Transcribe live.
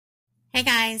Hey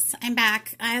guys, I'm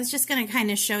back. I was just going to kind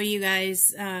of show you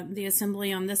guys the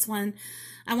assembly on this one.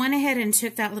 I went ahead and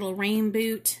took that little rain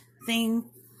boot thing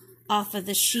off of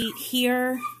the sheet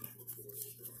here,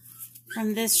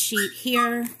 from this sheet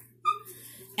here,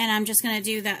 and I'm just going to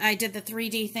do that. I did the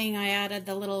 3D thing, I added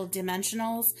the little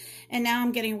dimensionals, and now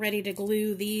I'm getting ready to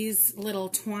glue these little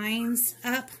twines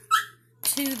up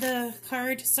to the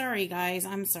card. Sorry guys,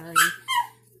 I'm sorry.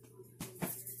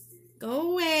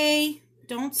 Go away.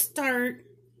 Don't start.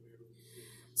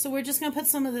 So we're just going to put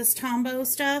some of this Tombow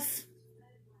stuff.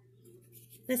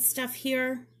 This stuff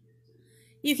here.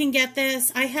 You can get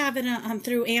this. I have it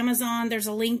through Amazon. There's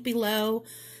a link below.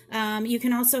 You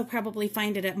can also probably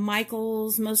find it at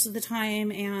Michael's most of the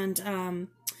time and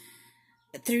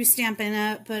through Stampin'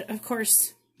 Up. But of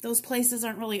course, those places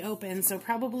aren't really open. So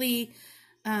probably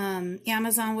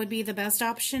Amazon would be the best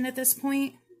option at this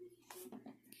point.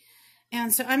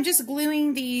 And so I'm just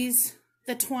gluing these,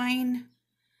 the twine,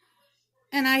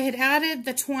 and I had added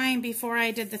the twine before I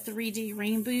did the 3D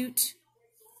rain boot.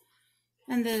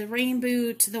 And the rain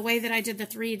boot, the way that I did the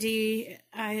 3D,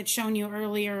 I had shown you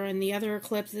earlier in the other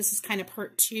clip. This is kind of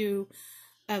part 2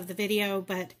 of the video,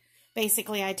 but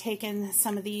basically I'd taken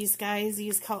some of these guys,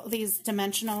 these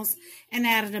dimensionals, and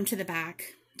added them to the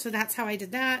back. So that's how I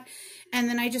did that. And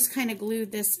then I just kind of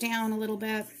glued this down a little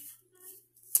bit.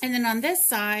 And then on this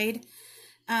side,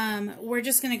 we're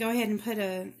just going to go ahead and put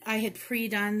I had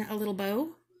pre-done a little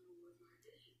bow.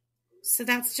 So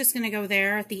that's just going to go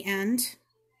there at the end.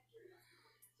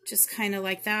 Just kind of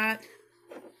like that.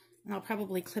 And I'll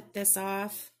probably clip this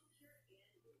off.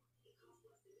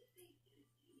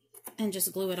 And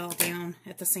just glue it all down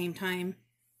at the same time.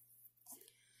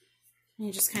 And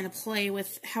you just kind of play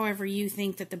with however you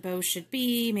think that the bow should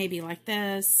be. Maybe like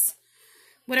this.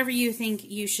 Whatever you think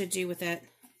you should do with it.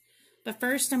 But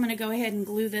first, I'm going to go ahead and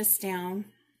glue this down.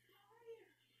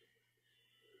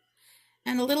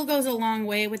 And a little goes a long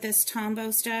way with this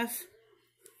Tombow stuff.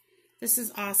 This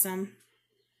is awesome.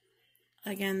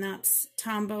 Again, that's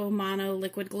Tombow Mono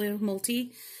Liquid Glue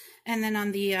Multi. And then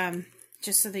on the,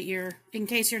 just so that you're, in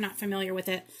case you're not familiar with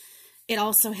it, it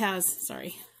also has,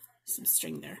 sorry, some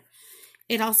string there.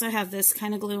 It also has this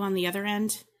kind of glue on the other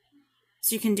end.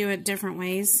 So you can do it different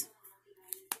ways.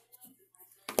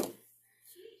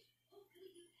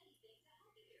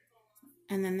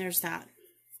 And then there's that.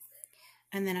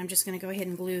 And then I'm just going to go ahead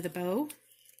and glue the bow.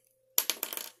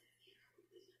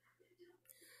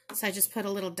 So I just put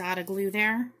a little dot of glue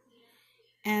there.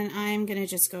 And I'm going to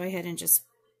just go ahead and just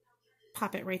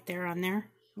pop it right there on there.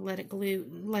 Let it glue,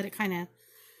 let it kind of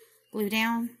glue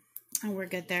down. And we're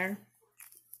good there.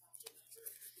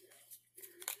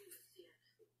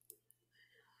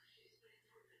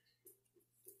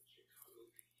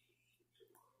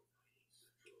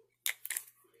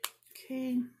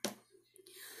 Okay,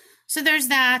 so there's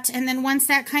that, and then once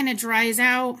that kind of dries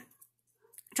down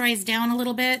a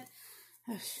little bit,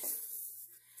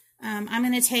 I'm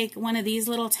going to take one of these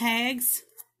little tags,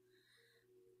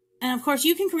 and of course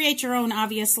you can create your own,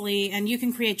 obviously, and you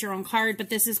can create your own card, but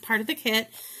this is part of the kit.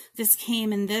 This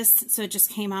came in this, so it just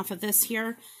came off of this here,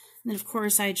 and then of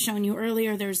course I had shown you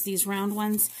earlier there's these round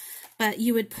ones, but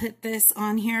you would put this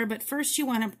on here, but first you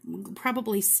want to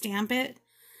probably stamp it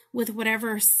with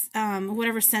whatever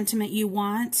sentiment you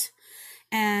want,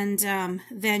 and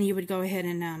then you would go ahead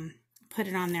and put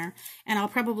it on there. And I'll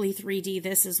probably 3D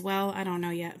this as well. I don't know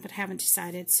yet, but haven't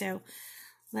decided. So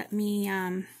let me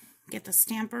get the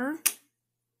stamper.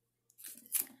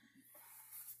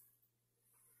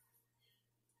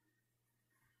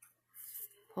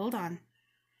 Hold on.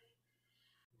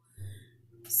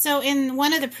 So in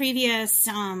one of the previous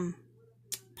the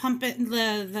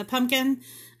pumpkin,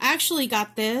 I actually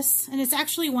got this, and it's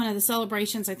actually one of the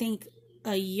celebrations, I think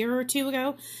a year or two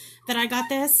ago, that I got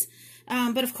this.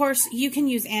 But of course, you can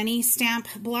use any stamp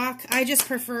block. I just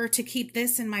prefer to keep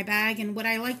this in my bag, and what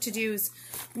I like to do is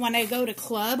when I go to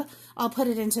club, I'll put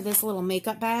it into this little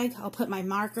makeup bag. I'll put my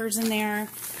markers in there,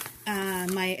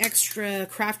 my extra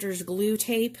crafter's glue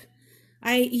tape.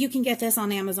 You can get this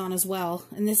on Amazon as well,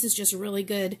 and this is just really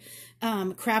good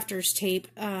crafter's tape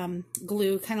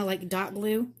glue, kind of like dot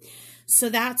glue. So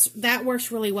that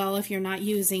works really well if you're not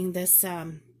using this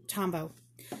Tombow.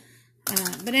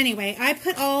 But anyway, I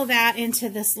put all that into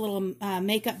this little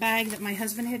makeup bag that my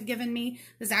husband had given me.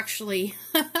 It was actually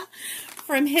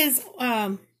from his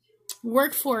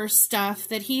workforce stuff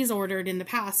that he's ordered in the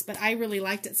past, but I really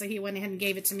liked it, so he went ahead and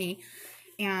gave it to me,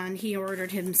 and he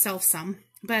ordered himself some.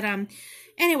 But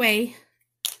anyway,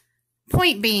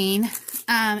 point being,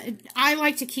 I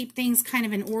like to keep things kind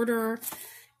of in order,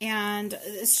 and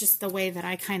it's just the way that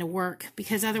I kind of work,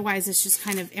 because otherwise it's just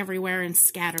kind of everywhere and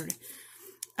scattered.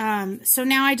 So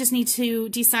now I just need to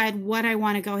decide what I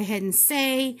want to go ahead and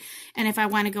say, and if I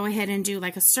want to go ahead and do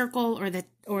like a circle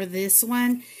or this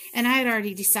one. And I had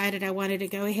already decided I wanted to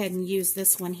go ahead and use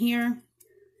this one here.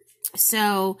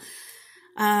 So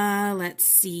let's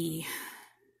see.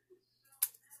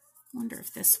 Wonder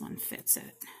if this one fits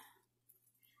it.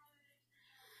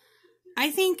 I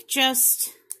think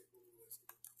just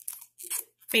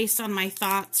based on my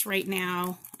thoughts right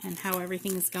now and how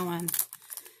everything's going,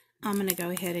 I'm going to go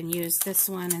ahead and use this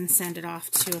one and send it off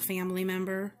to a family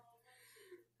member.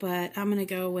 But I'm going to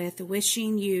go with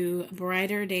wishing you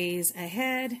brighter days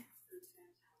ahead.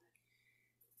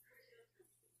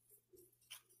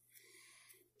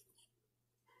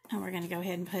 And we're going to go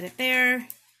ahead and put it there.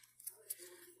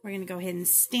 We're going to go ahead and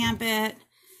stamp it.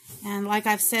 And like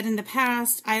I've said in the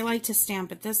past, I like to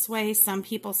stamp it this way. Some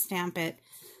people stamp it,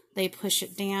 they push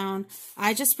it down.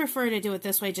 I just prefer to do it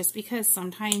this way just because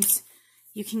sometimes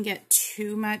you can get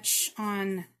too much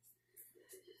on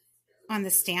the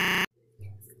stamp.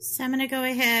 So I'm going to go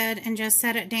ahead and just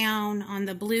set it down on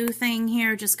the blue thing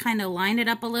here. Just kind of line it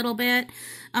up a little bit.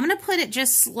 I'm going to put it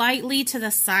just slightly to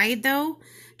the side though,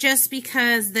 just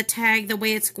because the tag, the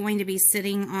way it's going to be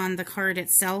sitting on the card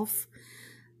itself.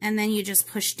 And then you just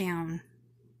push down.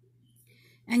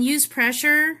 And use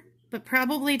pressure, but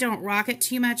probably don't rock it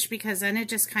too much because then it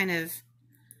just kind of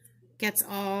gets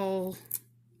all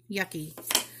yucky.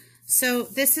 So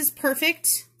this is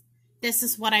perfect. This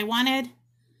is what I wanted.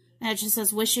 And it just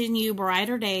says wishing you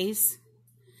brighter days.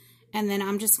 And then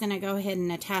I'm just going to go ahead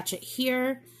and attach it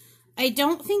here. I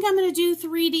don't think I'm going to do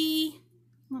 3D.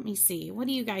 Let me see. What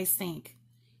do you guys think?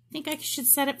 Think I should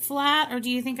set it flat, or do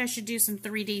you think I should do some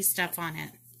 3D stuff on it?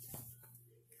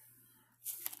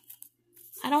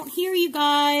 I don't hear you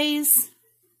guys.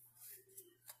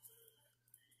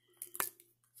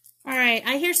 All right,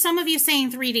 I hear some of you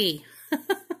saying 3D.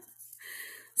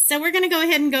 So we're going to go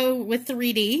ahead and go with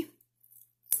 3D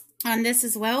on this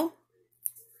as well.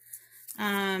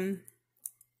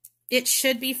 It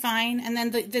should be fine. And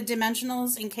then the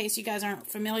dimensionals, in case you guys aren't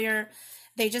familiar,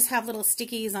 they just have little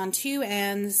stickies on two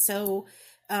ends. So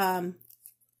the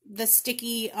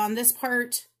sticky on this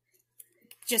part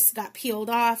just got peeled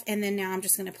off, and then now I'm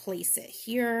just going to place it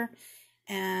here,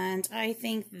 and I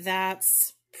think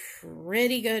that's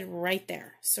pretty good right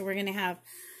there. So we're going to have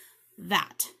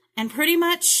that, and pretty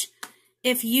much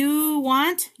if you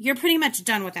want, you're pretty much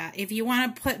done with that. If you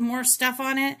want to put more stuff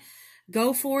on it,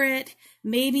 go for it.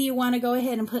 Maybe you want to go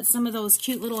ahead and put some of those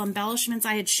cute little embellishments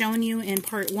I had shown you in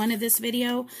part 1 of this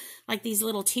video, like these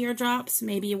little teardrops.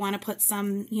 Maybe you want to put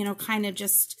some, you know, kind of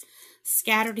just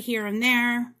scattered here and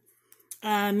there.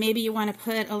 Maybe you want to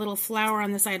put a little flower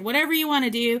on the side. Whatever you want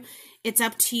to do, it's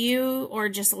up to you, or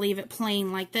just leave it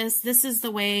plain like this. This is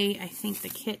the way I think the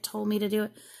kit told me to do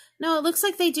it. No, it looks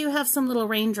like they do have some little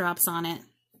raindrops on it,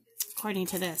 according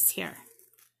to this here.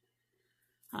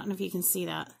 I don't know if you can see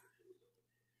that.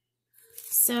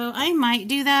 So I might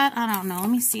do that. I don't know. Let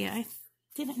me see. I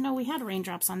didn't know we had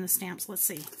raindrops on the stamps. Let's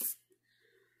see.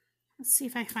 Let's see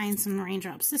if I find some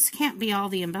raindrops. This can't be all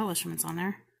the embellishments on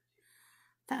there.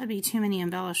 That would be too many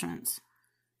embellishments.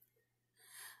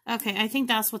 Okay, I think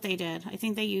that's what they did. I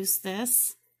think they used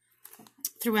this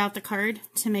throughout the card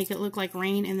to make it look like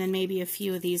rain, and then maybe a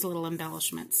few of these little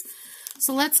embellishments.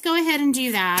 So let's go ahead and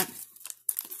do that,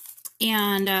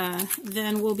 and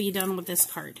then we'll be done with this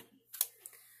card.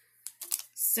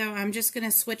 So I'm just going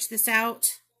to switch this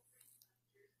out.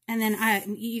 And then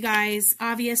you guys,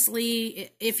 obviously,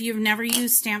 if you've never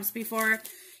used stamps before,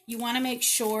 you want to make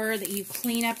sure that you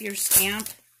clean up your stamp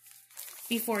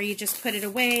before you just put it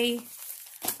away.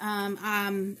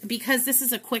 Because this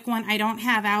is a quick one, I don't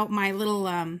have out my little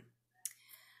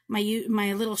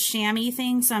my little chamois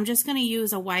thing, so I'm just going to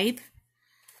use a wipe.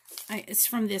 It's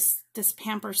from this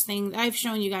Pampers thing. I've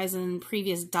shown you guys in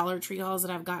previous Dollar Tree hauls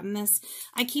that I've gotten this.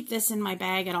 I keep this in my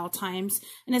bag at all times,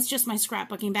 and it's just my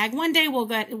scrapbooking bag. One day we'll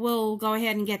go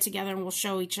ahead and get together and we'll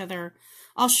show each other.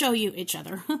 I'll show you each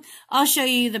other. I'll show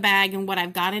you the bag and what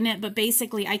I've got in it, but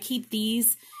basically I keep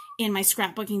these in my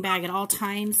scrapbooking bag at all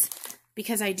times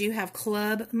because I do have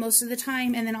club most of the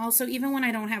time, and then also even when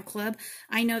I don't have club,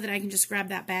 I know that I can just grab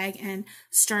that bag and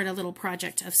start a little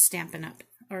project of stamping up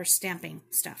or stamping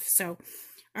stuff. So,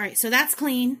 all right, so that's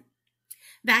clean.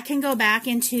 That can go back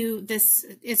into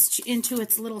into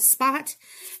its little spot,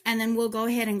 and then we'll go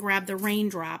ahead and grab the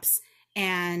raindrops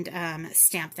and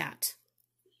stamp that.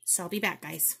 So I'll be back,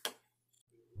 guys.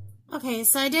 Okay,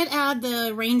 so I did add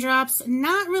the raindrops.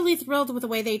 Not really thrilled with the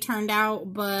way they turned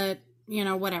out, but, you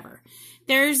know, whatever.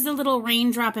 There's the little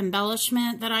raindrop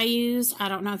embellishment that I used. I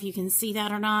don't know if you can see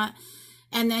that or not.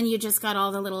 And then you just got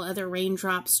all the little other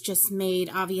raindrops just made,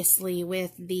 obviously,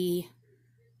 with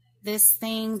this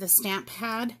thing, the stamp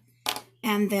pad,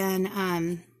 and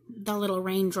then the little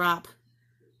raindrop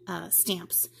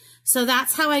stamps. So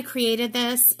that's how I created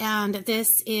this, and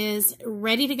this is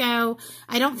ready to go.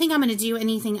 I don't think I'm going to do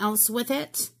anything else with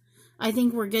it. I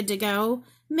think we're good to go.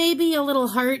 Maybe a little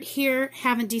heart here,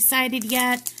 haven't decided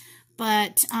yet,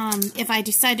 but if I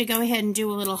decide to go ahead and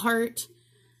do a little heart,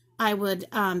 I would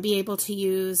be able to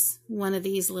use one of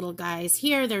these little guys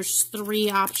here. There's 3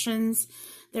 options.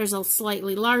 There's a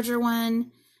slightly larger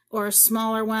one or a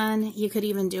smaller one. You could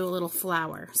even do a little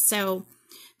flower. So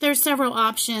there's several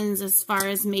options as far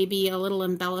as maybe a little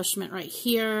embellishment right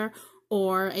here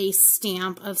or a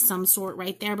stamp of some sort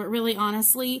right there. But really,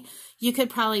 honestly, you could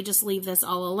probably just leave this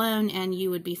all alone and you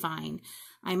would be fine.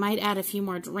 I might add a few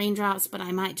more raindrops, but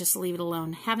I might just leave it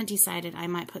alone. Haven't decided. I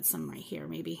might put some right here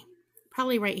maybe.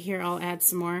 Probably right here I'll add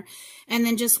some more. And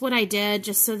then just what I did,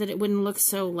 just so that it wouldn't look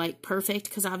so like perfect,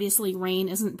 because obviously rain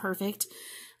isn't perfect,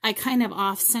 I kind of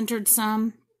off-centered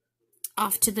some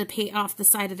off the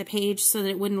side of the page so that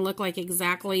it wouldn't look like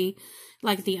exactly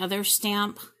like the other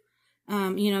stamp,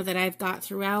 you know, that I've got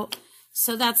throughout.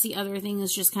 So that's the other thing,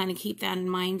 is just kind of keep that in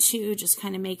mind too. Just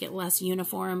kind of make it less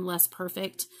uniform, less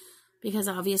perfect, because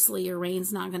obviously your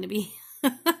rain's not going to be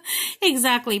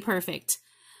exactly perfect.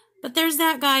 But there's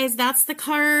that, guys. That's the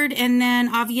card. And then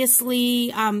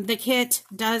obviously the kit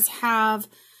does have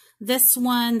this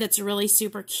one that's really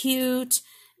super cute,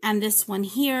 and this one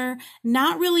here.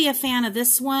 Not really a fan of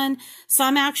this one, so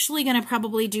I'm actually going to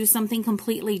probably do something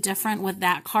completely different with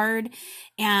that card.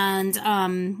 And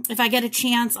if I get a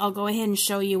chance, I'll go ahead and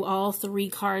show you all 3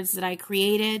 cards that I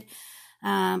created.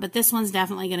 But this one's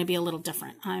definitely going to be a little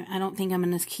different. I don't think I'm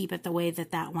going to keep it the way that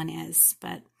that one is,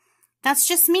 but that's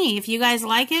just me. If you guys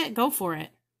like it, go for it.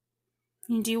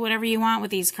 You can do whatever you want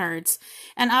with these cards.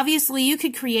 And obviously, you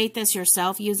could create this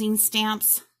yourself using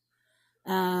stamps.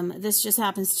 This just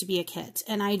happens to be a kit.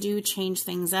 And I do change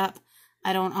things up.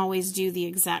 I don't always do the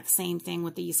exact same thing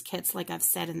with these kits like I've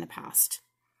said in the past.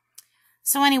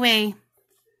 So anyway,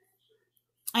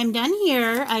 I'm done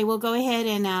here. I will go ahead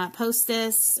and post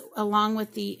this along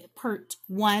with the part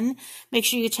 1. Make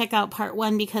sure you check out part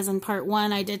 1, because in part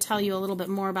 1 I did tell you a little bit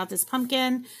more about this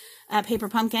pumpkin, paper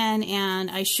pumpkin, and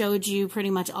I showed you pretty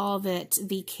much all that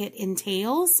the kit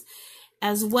entails,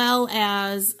 as well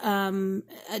as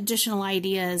additional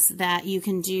ideas that you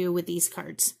can do with these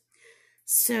cards.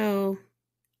 So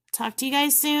talk to you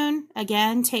guys soon.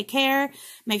 Again, take care.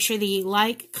 Make sure that you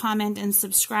like, comment, and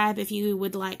subscribe if you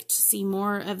would like to see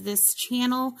more of this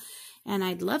channel. And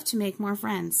I'd love to make more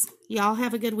friends. Y'all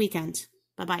have a good weekend.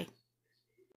 Bye-bye.